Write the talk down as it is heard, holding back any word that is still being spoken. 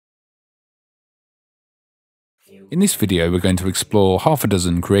In this video, we're going to explore half a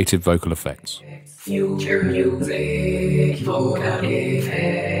dozen creative vocal effects. Future music, vocal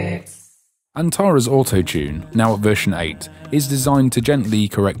effects. Antara's Auto-Tune, now at version 8, is designed to gently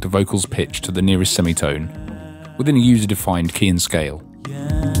correct a vocal's pitch to the nearest semitone, within a user-defined key and scale.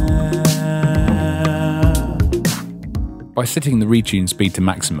 By setting the retune speed to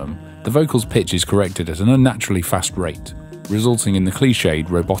maximum, the vocal's pitch is corrected at an unnaturally fast rate, resulting in the cliched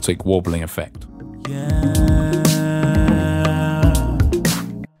robotic warbling effect.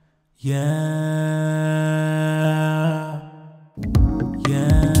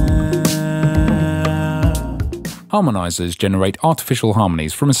 Harmonizers generate artificial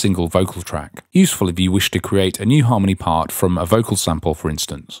harmonies from a single vocal track, useful if you wish to create a new harmony part from a vocal sample, for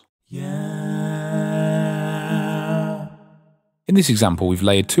instance. In this example, we've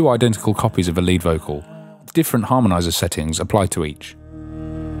layered two identical copies of a lead vocal, with different harmonizer settings applied to each.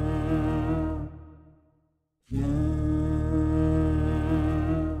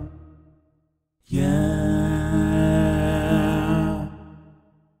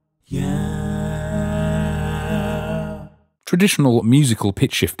 Traditional musical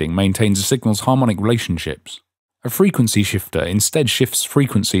pitch shifting maintains a signal's harmonic relationships. A frequency shifter instead shifts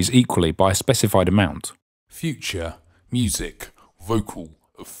frequencies equally by a specified amount. Future, music, vocal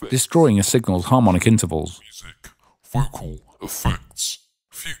effects. Destroying a signal's harmonic intervals. Music, vocal effects.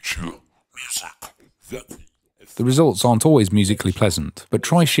 Future, music, vocal. The results aren't always musically pleasant, but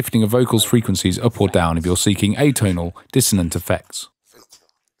try shifting a vocal's frequencies up or down if you're seeking atonal, dissonant effects.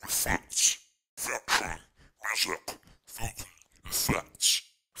 Effects. Future, music, vocal effects.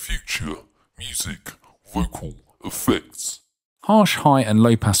 Future, music, vocal effects. Harsh high and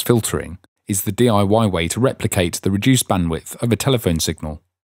low pass filtering is the DIY way to replicate the reduced bandwidth of a telephone signal.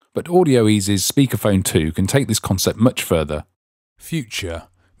 But AudioEase's Speakerphone 2 can take this concept much further. Future,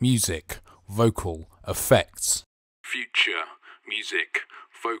 music, vocal effects. Future, music,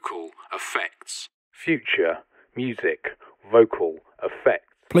 vocal effects. Future, music, vocal effects.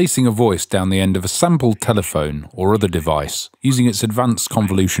 Placing a voice down the end of a sampled telephone or other device using its advanced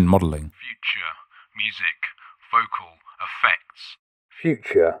convolution modeling. Future, music, vocal effects.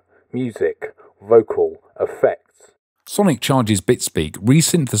 Future, music, vocal effects. Sonic Charge's Bitspeak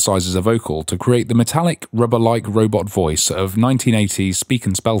re-synthesizes a vocal to create the metallic, rubber-like robot voice of 1980s speak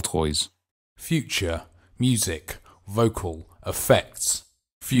and spell toys. Future, music, vocal effects.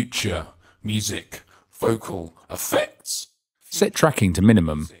 Future, music, vocal effects. Set tracking to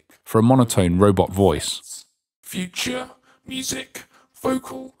minimum for a monotone robot voice, Future, music,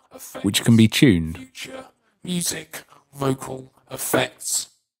 vocal effects. which can be tuned. Future, music, vocal effects.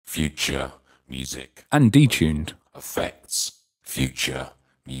 Future, music, And detuned. effects. Future,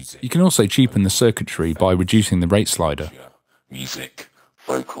 music. You can also cheapen the circuitry by reducing the rate slider. Future, music,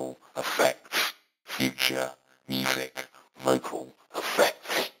 vocal effects. Future, music, vocal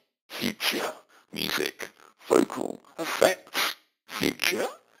effects. Future, music, vocal effects. Future,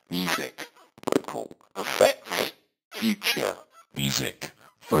 music, vocal effects. Future, music,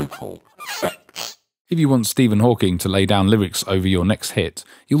 vocal effects. If you want Stephen Hawking to lay down lyrics over your next hit,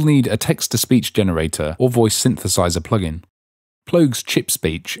 you'll need a text-to-speech generator or voice synthesizer plugin. Ploug's Chip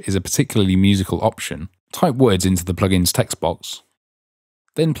Speech is a particularly musical option. Type words into the plugin's text box.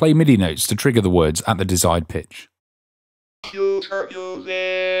 Then play MIDI notes to trigger the words at the desired pitch. Future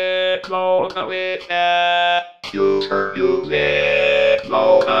music, vocal effects. Future music,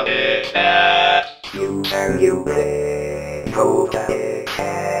 vocal effects. Future music, vocal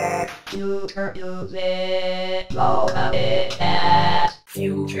effects. Future music, vocal effects.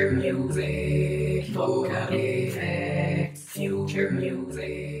 Future music, vocal effects. Future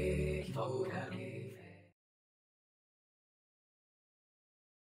music, vocal